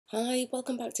Hi,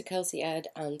 welcome back to Kelsey Ed,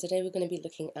 and today we're going to be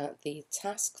looking at the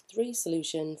Task 3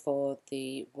 solution for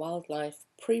the wildlife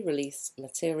pre-release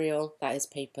material. That is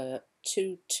paper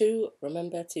 22.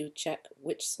 Remember to check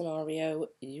which scenario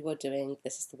you are doing.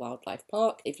 This is the wildlife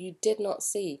park. If you did not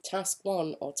see Task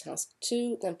 1 or Task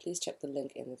 2, then please check the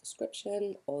link in the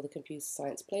description or the computer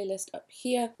science playlist up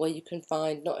here, where you can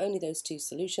find not only those two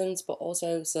solutions, but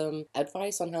also some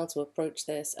advice on how to approach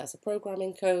this as a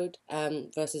programming code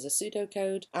versus a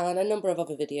pseudocode, and a number of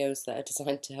other videos that are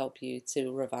designed to help you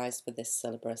to revise for this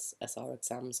syllabus as our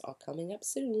exams are coming up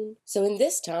soon. So in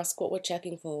this task, what we're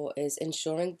checking for is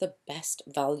ensuring the best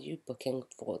value booking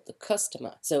for the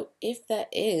customer. So if there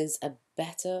is a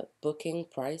better booking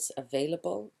price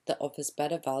available that offers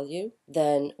better value,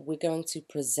 then we're going to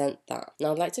present that.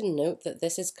 Now, I'd like to note that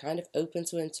this is kind of open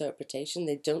to interpretation.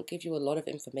 They don't give you a lot of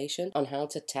information on how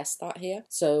to test that here.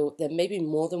 So there may be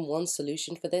more than one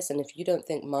solution for this, and if you don't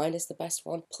think mine is the best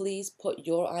one, please put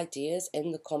your ideas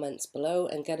in the comments below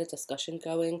and get a discussion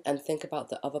going and think about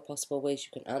the other possible ways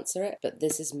you can answer it. But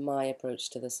this is my approach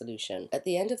to the solution. At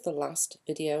the end of the last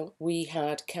video, we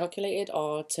had calculated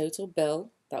our total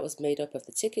bill that was made up of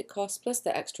the ticket cost plus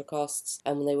the extra costs,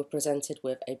 and when they were presented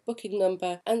with a booking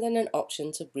number and then an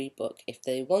option to rebook if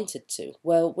they wanted to.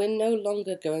 Well, we're no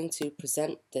longer going to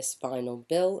present this final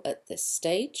bill at this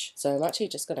stage, so I'm actually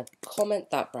just going to comment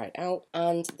that right out.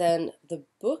 And then the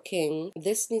booking,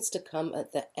 this needs to come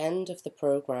at the end of the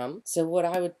program. So what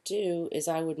I would do is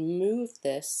I would move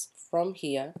this from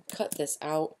here, cut this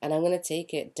out, and I'm going to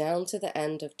take it down to the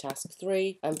end of task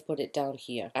 3 and put it down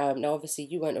here. Now obviously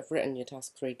you won't have written your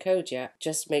task 3 code yet,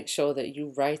 just make sure that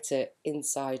you write it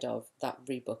inside of that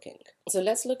rebooking. So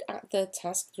let's look at the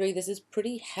task 3. This is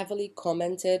pretty heavily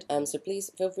commented, so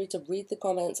please feel free to read the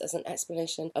comments as an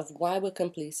explanation of why we're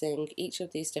completing each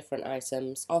of these different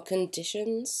items. Our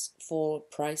conditions for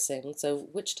pricing, so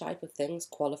which type of things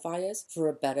qualify us for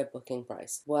a better booking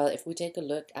price? Well, if we take a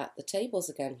look at the tables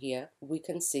again here, we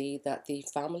can see that the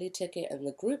family ticket and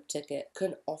the group ticket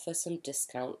can offer some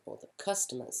discount for the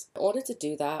customers. In order to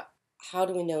do that, how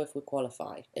do we know if we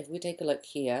qualify? If we take a look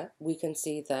here, we can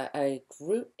see that a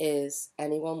group is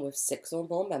anyone with 6 or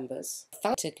more members. A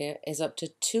family ticket is up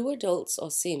to 2 adults or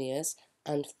seniors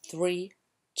and 3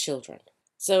 children.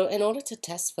 So in order to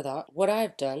test for that, what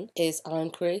I've done is I'm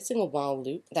creating a while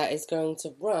loop that is going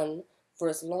to run for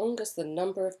as long as the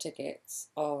number of tickets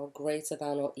are greater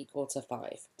than or equal to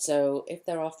 5. So if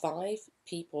there are 5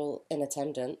 people in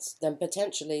attendance, then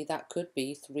potentially that could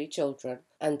be 3 children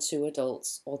and 2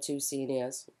 adults or 2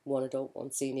 seniors, 1 adult,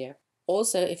 1 senior.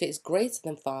 Also, if it's greater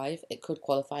than 5, it could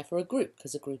qualify for a group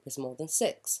because a group is more than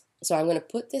 6. So I'm going to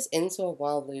put this into a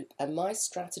while loop, and my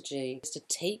strategy is to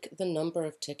take the number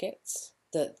of tickets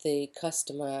that the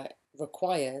customer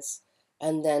requires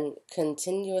and then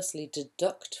continuously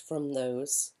deduct from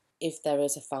those if there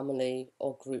is a family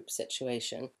or group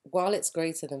situation. While it's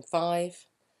greater than 5,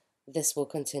 this will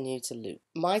continue to loop.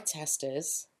 My test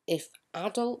is if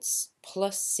adults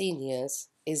plus seniors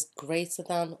is greater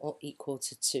than or equal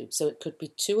to 2. So it could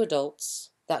be 2 adults,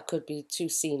 that could be 2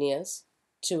 seniors,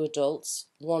 2 adults,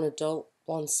 1 adult,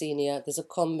 1 senior. There's a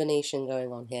combination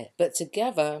going on here. But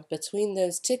together, between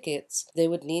those tickets, they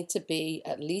would need to be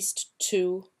at least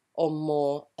 2 or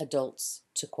more adults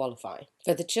to qualify.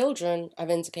 For the children, I've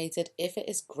indicated if it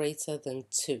is greater than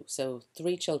 2. So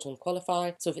 3 children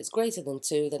qualify. So if it's greater than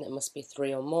 2, then it must be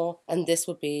 3 or more. And this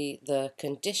would be the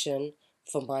condition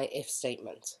for my if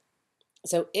statement.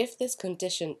 So if this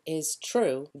condition is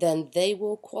true, then they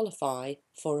will qualify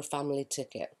for a family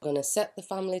ticket. I'm going to set the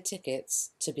family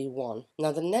tickets to be 1.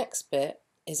 Now the next bit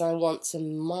is I want to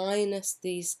minus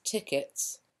these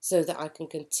tickets so that I can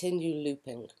continue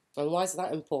looping. And why is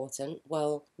that important?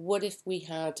 Well, what if we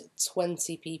had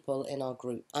 20 people in our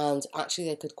group and actually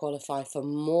they could qualify for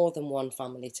more than 1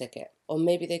 family ticket? Or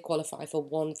maybe they qualify for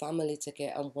 1 family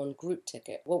ticket and 1 group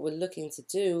ticket. What we're looking to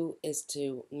do is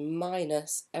to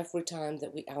minus every time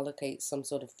that we allocate some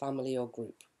sort of family or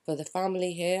group. For the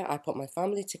family here, I put my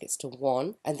family tickets to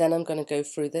 1, and then I'm going to go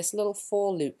through this little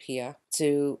for loop here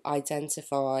to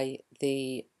identify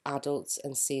the adults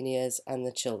and seniors and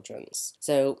the children's.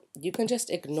 So you can just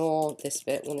ignore this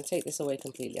bit. I'm going to take this away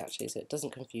completely actually so it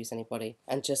doesn't confuse anybody,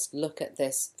 and just look at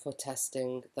this for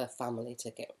testing the family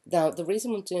ticket. Now the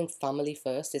reason I'm doing family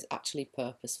first is actually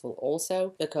purposeful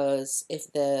also, because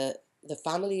if the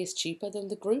family is cheaper than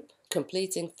the group,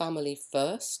 completing family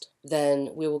first, then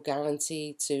we will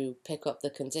guarantee to pick up the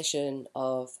condition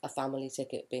of a family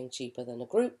ticket being cheaper than a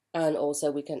group, and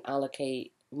also we can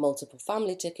allocate multiple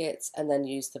family tickets, and then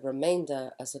use the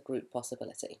remainder as a group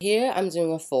possibility. Here I'm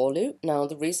doing a for loop. Now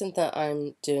the reason that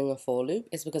I'm doing a for loop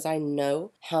is because I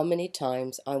know how many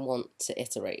times I want to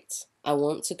iterate. I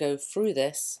want to go through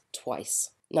this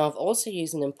twice. Now I've also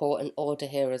used an important order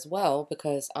here as well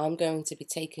because I'm going to be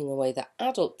taking away the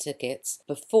adult tickets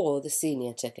before the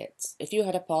senior tickets. If you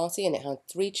had a party and it had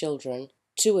 3 children,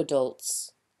 2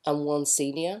 adults and 1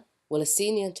 senior, well, a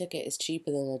senior ticket is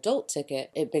cheaper than an adult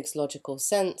ticket. It makes logical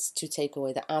sense to take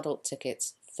away the adult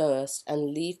tickets first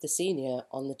and leave the senior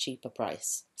on the cheaper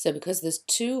price. So because there's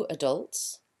 2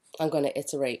 adults, I'm going to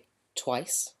iterate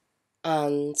twice,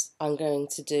 and I'm going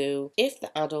to do, if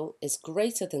the adult is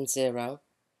greater than 0,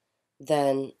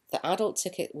 then the adult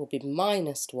ticket will be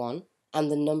 -1 and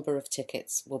the number of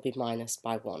tickets will be minused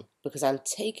by 1 because I'm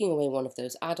taking away one of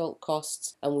those adult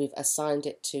costs and we've assigned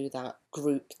it to that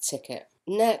group ticket.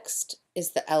 Next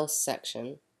is the else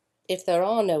section. If there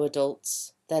are no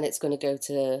adults, then it's going to go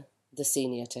to the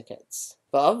senior tickets.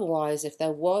 But otherwise, if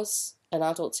there was an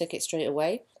adult ticket straight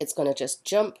away, it's going to just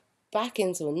jump back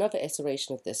into another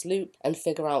iteration of this loop and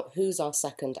figure out who's our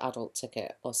second adult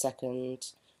ticket or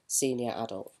second senior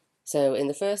adult. So in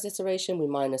the first iteration, we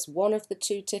minus one of the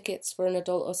 2 tickets for an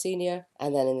adult or senior,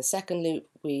 and then in the second loop,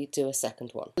 we do a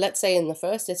second one. Let's say in the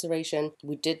first iteration,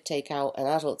 we did take out an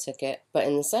adult ticket, but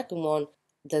in the second one,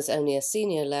 there's only a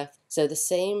senior left. So the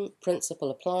same principle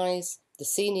applies. The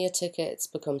senior tickets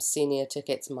becomes senior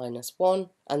tickets -1,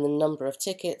 and the number of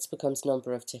tickets becomes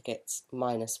number of tickets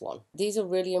 -1. These are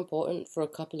really important for a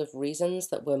couple of reasons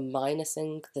that we're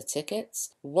minusing the tickets.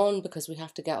 1, because we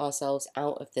have to get ourselves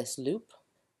out of this loop.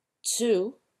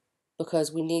 2,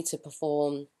 because we need to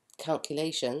perform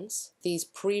calculations. These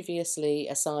previously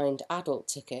assigned adult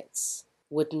tickets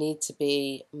would need to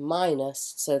be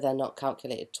minused so they're not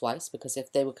calculated twice, because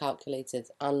if they were calculated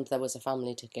and there was a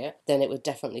family ticket, then it would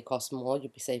definitely cost more,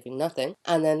 you'd be saving nothing.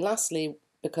 And then lastly,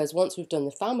 because once we've done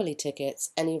the family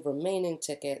tickets, any remaining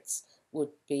tickets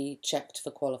would be checked for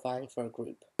qualifying for a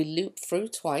group. We loop through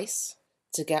twice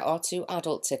to get our 2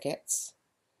 adult tickets,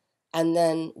 and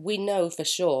then we know for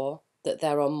sure that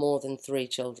there are more than 3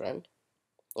 children,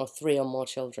 or 3 or more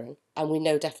children, and we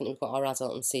know definitely we've got our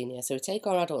adult and senior. So we take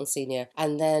our adult and senior,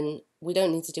 and then we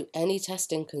don't need to do any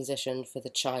testing condition for the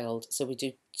child. So we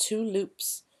do 2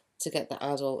 loops to get the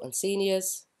adult and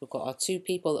seniors. We've got our 2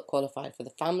 people that qualify for the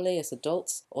family as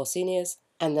adults or seniors.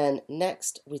 And then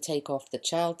next we take off the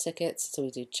child tickets. So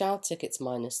we do child tickets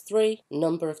 -3,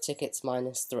 number of tickets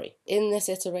 -3. In this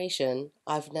iteration,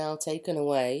 I've now taken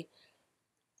away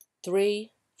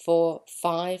 3, 4,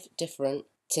 5 different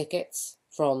tickets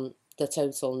from the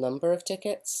total number of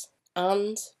tickets,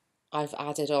 and I've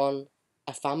added on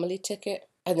a family ticket,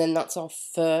 and then that's our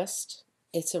first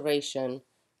iteration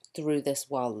through this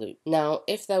while loop. Now,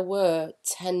 if there were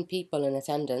 10 people in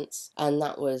attendance and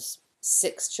that was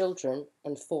 6 children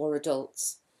and 4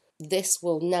 adults, this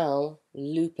will now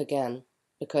loop again.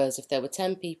 Because if there were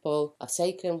 10 people, I've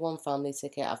taken 1 family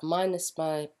ticket, I've minused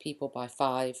my people by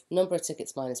 5, number of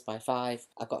tickets minused by 5,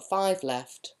 I've got 5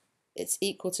 left, it's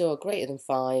equal to or greater than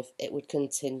 5, it would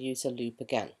continue to loop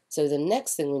again. So the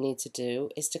next thing we need to do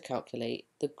is to calculate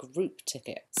the group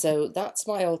ticket. So that's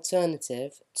my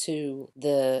alternative to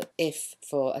the if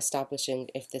for establishing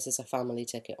if this is a family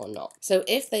ticket or not. So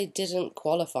if they didn't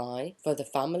qualify for the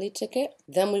family ticket,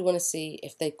 then we want to see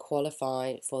if they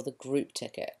qualify for the group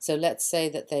ticket. So let's say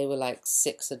that they were like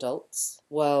 6 adults.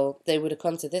 Well, they would have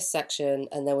come to this section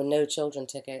and there were no children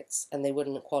tickets and they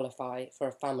wouldn't qualify for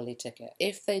a family ticket.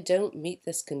 If they don't meet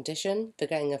this condition for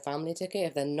getting a family ticket,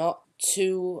 if they're not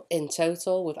 2 in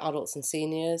total with adults and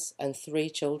seniors and 3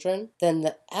 children, then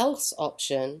the else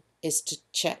option is to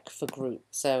check for group.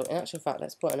 So in actual fact,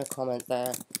 let's put in a comment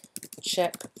there,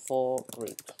 check for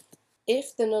group.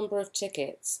 If the number of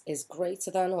tickets is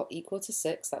greater than or equal to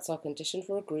 6, that's our condition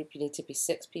for a group, you need to be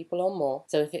 6 people or more.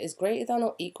 So if it is greater than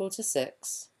or equal to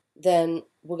 6, then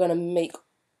we're going to make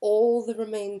all the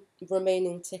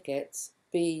remaining tickets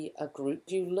be a group.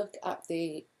 If you look at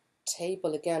the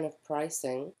table again of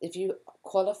pricing, if you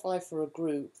qualify for a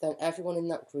group, then everyone in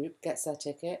that group gets their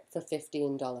ticket for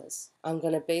 $15. I'm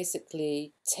going to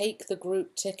basically take the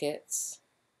group tickets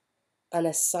and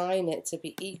assign it to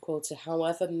be equal to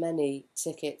however many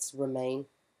tickets remain.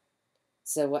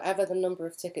 So whatever the number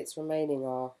of tickets remaining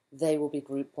are, they will be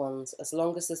group ones, as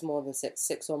long as there's more than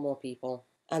 6 or more people.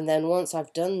 And then once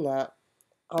I've done that,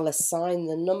 I'll assign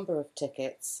the number of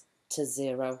tickets to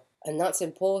 0. And that's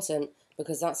important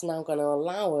because that's now going to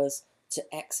allow us to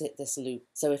exit this loop.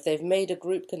 So if they've made a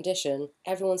group condition,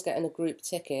 everyone's getting a group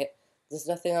ticket, There's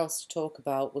nothing else to talk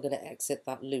about. We're going to exit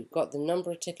that loop. Got the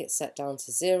number of tickets set down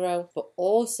to 0, but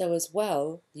also as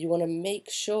well, you want to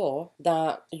make sure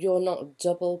that you're not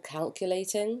double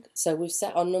calculating. So we've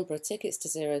set our number of tickets to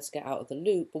 0 to get out of the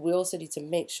loop, but we also need to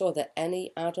make sure that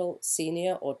any adult,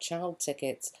 senior or child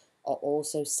tickets are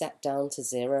also set down to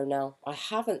 0 now. I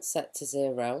haven't set to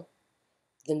 0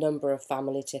 the number of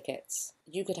family tickets.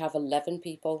 You could have 11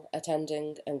 people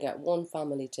attending and get 1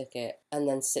 family ticket and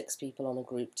then 6 people on a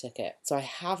group ticket. So I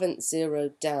haven't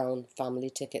zeroed down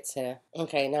family tickets here.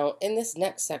 Okay, now in this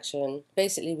next section,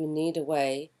 basically we need a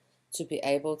way to be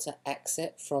able to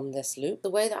exit from this loop. The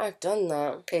way that I've done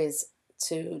that is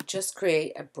to just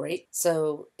create a break.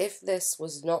 So if this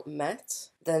was not met,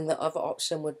 then the other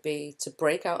option would be to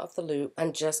break out of the loop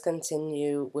and just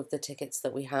continue with the tickets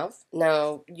that we have.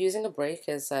 Now, using a break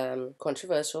is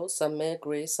controversial. Some may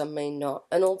agree, some may not.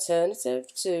 An alternative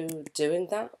to doing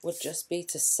that would just be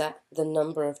to set the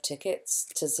number of tickets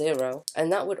to 0,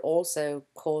 and that would also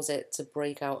cause it to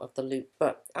break out of the loop.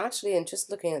 But actually, in just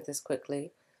looking at this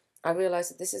quickly, I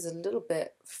realized that this is a little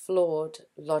bit flawed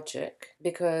logic,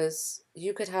 because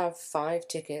you could have 5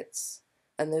 tickets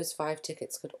and those 5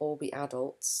 tickets could all be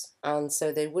adults, and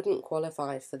so they wouldn't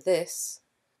qualify for this,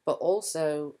 but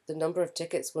also the number of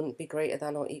tickets wouldn't be greater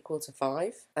than or equal to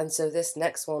 5, and so this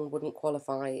next one wouldn't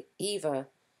qualify either.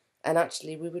 And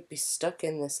actually we would be stuck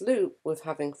in this loop with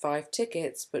having 5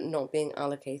 tickets but not being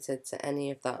allocated to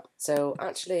any of that. So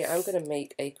actually I'm going to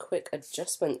make a quick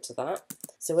adjustment to that.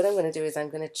 So what I'm going to do is I'm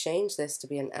going to change this to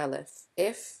be an elif.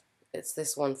 If it's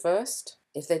this one first,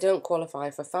 if they don't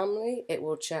qualify for family, it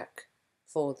will check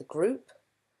for the group.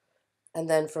 And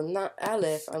then from that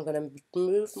elif, I'm going to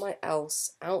move my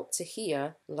else out to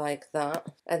here like that.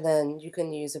 And then you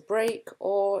can use a break,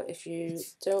 or if you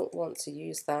don't want to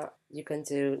use that, you can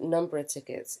do number of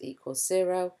tickets equals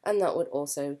 0, and that would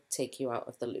also take you out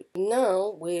of the loop.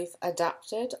 Now we've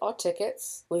adapted our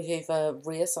tickets. We've either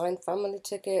reassigned family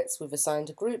tickets, we've assigned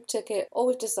a group ticket, or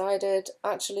we've decided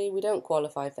actually we don't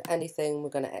qualify for anything, we're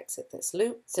going to exit this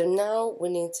loop. So now we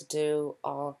need to do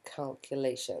our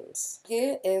calculations.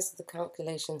 Here is the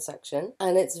calculation section,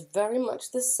 and it's very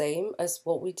much the same as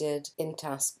what we did in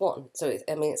task 1. So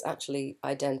it's actually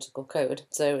identical code.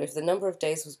 So if the number of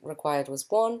days required was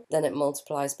 1, then it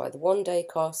multiplies by the 1-day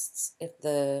costs. If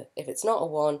it's not a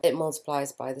 1, it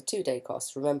multiplies by the 2-day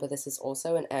costs. Remember, this is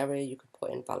also an area you could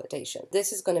put in validation.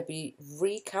 This is going to be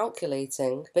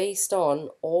recalculating based on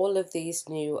all of these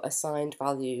new assigned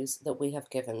values that we have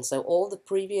given. So all the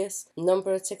previous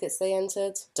number of tickets they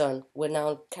entered, done. We're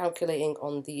now calculating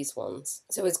on these ones.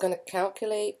 So it's going to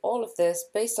calculate all of this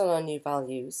based on our new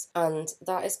values, and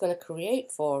that is going to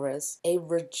create for us a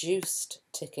reduced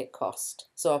ticket cost.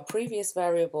 So our previous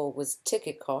variable was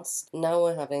ticket cost, now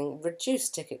we're having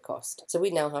reduced ticket cost. So we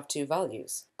now have 2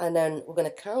 values. And then we're going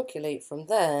to calculate from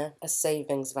there a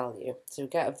savings value. So we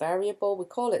get a variable, we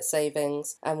call it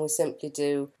savings, and we simply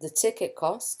do the ticket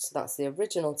cost, so that's the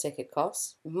original ticket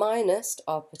cost, minus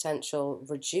our potential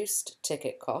reduced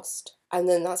ticket cost. And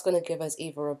then that's going to give us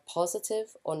either a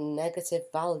positive or negative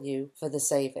value for the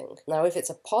saving. Now, if it's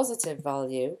a positive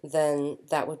value, then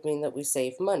that would mean that we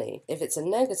save money. If it's a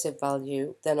negative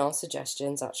value, then our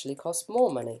suggestions actually cost more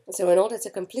money. So in order to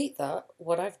complete that,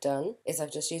 what I've done is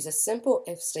I've just used a simple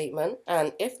if statement,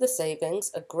 and if the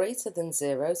savings are greater than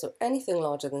 0, so anything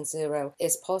larger than 0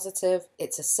 is positive,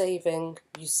 it's a saving,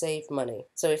 you save money.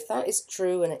 So if that is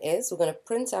true, and it is, we're going to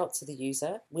print out to the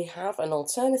user, we have an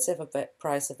alternative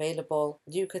price available.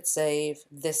 You could save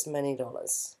this many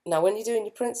dollars. Now, when you're doing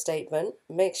your print statement,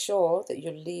 make sure that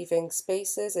you're leaving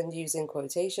spaces and using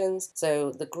quotations.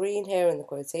 So the green here in the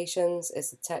quotations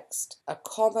is the text, a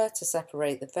comma to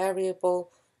separate the variable.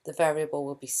 The variable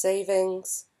will be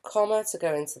savings, comma to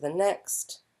go into the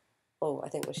next. Oh, I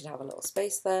think we should have a little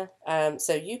space there.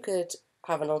 So you could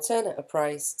have an alternative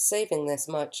price, saving this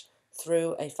much,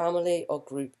 through a family or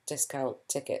group discount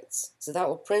tickets. So that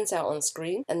will print out on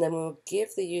screen, and then we will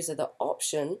give the user the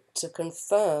option to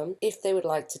confirm if they would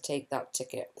like to take that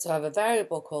ticket. So I have a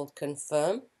variable called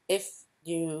confirm. If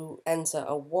you enter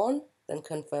a 1, then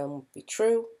confirm will be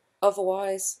true.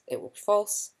 Otherwise, it will be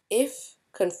false. If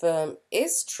confirm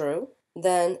is true,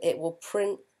 then it will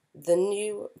print the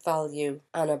new value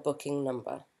and a booking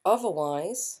number.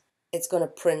 Otherwise, it's going to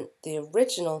print the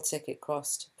original ticket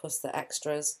cost plus the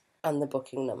extras and the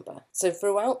booking number. So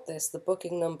throughout this, the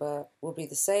booking number will be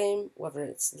the same, whether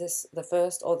it's the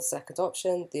first or the second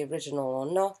option, the original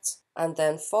or not. And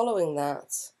then following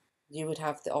that, you would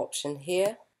have the option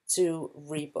here to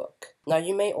rebook. Now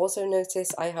you may also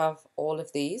notice I have all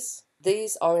of these.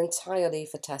 These are entirely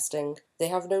for testing. They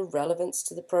have no relevance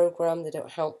to the program, they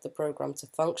don't help the program to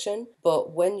function,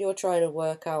 but when you're trying to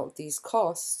work out these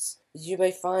costs, you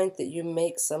may find that you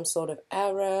make some sort of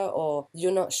error, or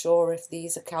you're not sure if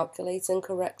these are calculating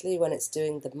correctly when it's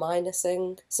doing the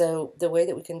minusing. So the way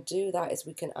that we can do that is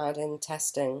we can add in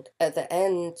testing. At the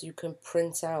end, you can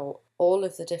print out all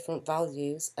of the different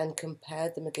values and compare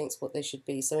them against what they should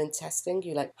be. So in testing,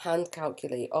 you like hand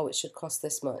calculate, oh, it should cost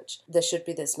this much. There should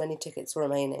be this many tickets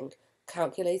remaining.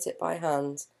 Calculate it by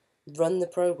hand, run the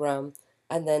program,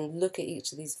 and then look at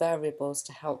each of these variables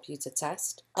to help you to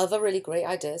test. Other really great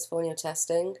ideas for when you're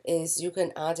testing is you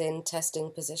can add in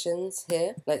testing positions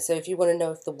here. Like, so if you want to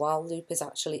know if the while loop is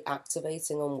actually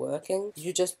activating and working,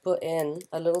 you just put in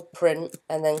a little print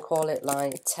and then call it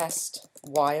like test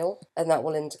while, and that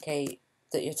will indicate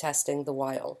that you're testing the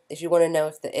while. If you want to know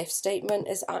if the if statement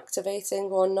is activating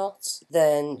or not,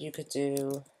 then you could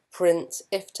do print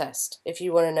if test. If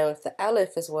you want to know if the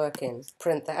elif is working,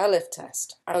 print the elif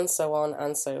test, and so on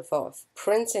and so forth.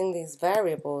 Printing these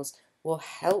variables will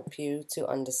help you to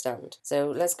understand. So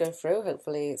let's go through.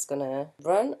 Hopefully it's gonna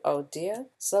run. Oh dear,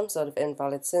 some sort of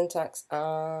invalid syntax.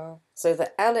 So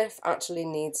the elif actually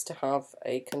needs to have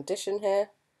a condition here.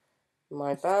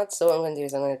 My bad. So what I'm going to do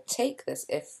is I'm going to take this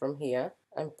if from here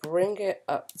and bring it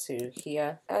up to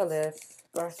here. Elif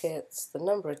brackets, the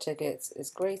number of tickets is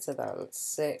greater than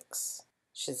 6.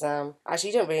 Shazam. Actually,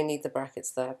 you don't really need the brackets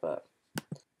there, but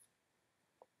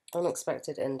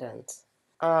unexpected indent.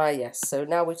 Ah, yes. So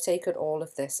now we've taken all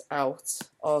of this out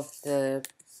of the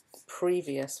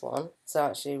previous one. So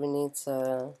actually we need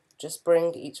to just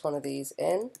bring each one of these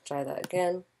in. Try that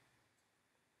again.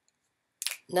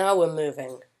 Now we're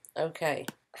moving. Okay,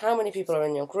 how many people are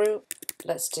in your group?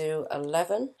 Let's do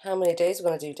 11. How many days? We're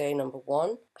going to do day number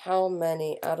 1. How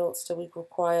many adults do we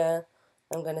require?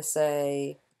 I'm going to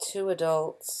say 2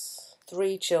 adults,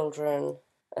 3 children,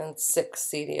 and 6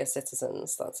 senior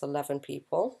citizens. That's 11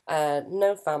 people.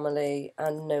 No family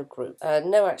and no group.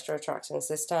 No extra attractions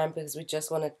this time because we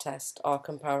just want to test our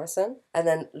comparison. And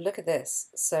then look at this.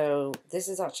 So this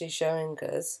is actually showing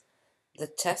us the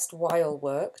test while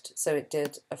worked, so it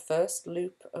did a first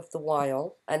loop of the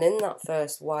while, and in that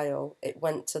first while it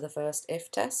went to the first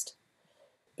if test.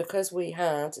 Because we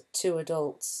had 2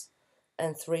 adults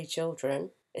and 3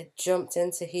 children, it jumped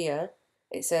into here.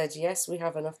 It said, yes, we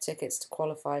have enough tickets to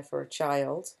qualify for a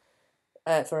child,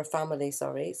 for a family,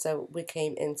 sorry, so we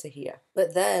came into here.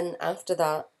 But then after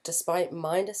that, despite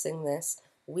minusing this,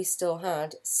 we still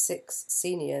had 6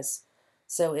 seniors.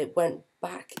 So it went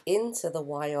back into the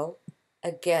while.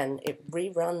 Again, it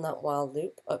reran that while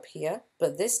loop up here,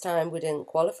 but this time we didn't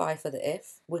qualify for the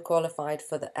if, we qualified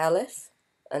for the elif,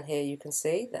 and here you can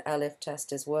see the elif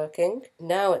test is working.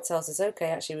 Now it tells us,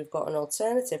 okay, actually we've got an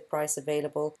alternative price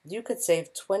available. You could save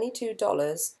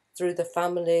 $22 through the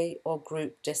family or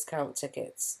group discount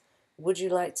tickets. Would you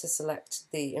like to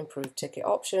select the improved ticket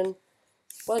option?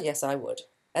 Well, yes, I would.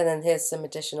 And then here's some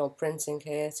additional printing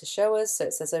here to show us. So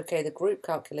it says, okay, the group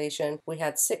calculation, we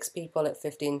had 6 people at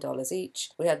 $15 each.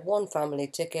 We had 1 family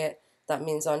ticket. That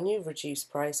means our new reduced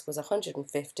price was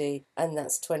 $150, and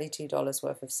that's $22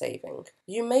 worth of saving.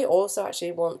 You may also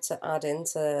actually want to add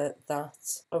into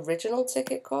that original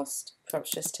ticket cost,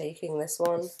 perhaps just taking this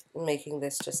one and making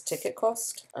this just ticket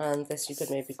cost, and this you could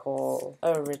maybe call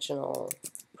original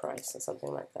price or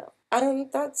something like that.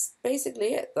 And that's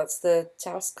basically it. That's the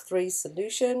task 3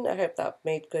 solution. I hope that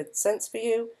made good sense for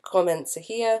you. Comments are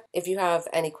here. If you have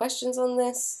any questions on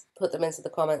this, put them into the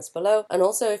comments below. And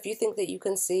also, if you think that you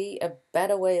can see a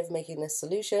better way of making this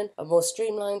solution, a more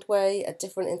streamlined way, a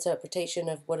different interpretation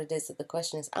of what it is that the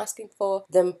question is asking for,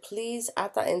 then please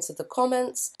add that into the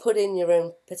comments. Put in your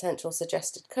own potential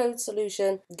suggested code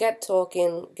solution. Get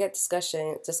talking, get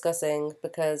discussing,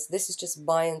 because this is just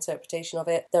my interpretation of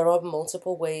it. There are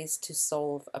multiple ways to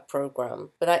solve a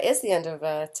program. But that is the end of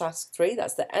task 3.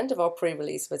 That's the end of our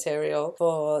pre-release material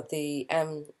for the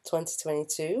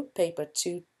M2022 paper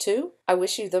 22. I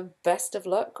wish you the best of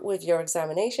luck with your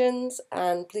examinations,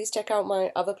 and please check out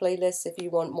my other playlists if you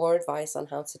want more advice on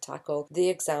how to tackle the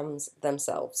exams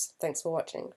themselves. Thanks for watching.